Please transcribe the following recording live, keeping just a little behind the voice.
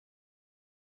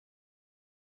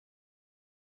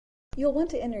You'll want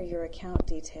to enter your account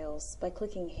details by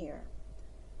clicking here.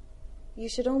 You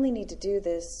should only need to do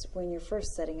this when you're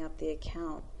first setting up the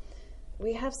account.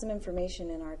 We have some information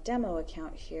in our demo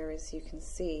account here, as you can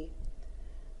see,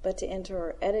 but to enter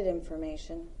or edit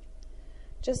information,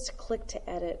 just click to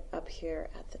edit up here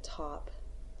at the top.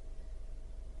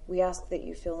 We ask that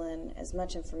you fill in as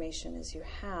much information as you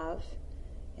have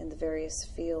in the various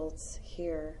fields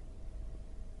here.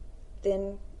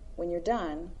 Then, when you're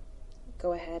done,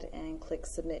 go ahead and click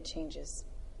Submit Changes.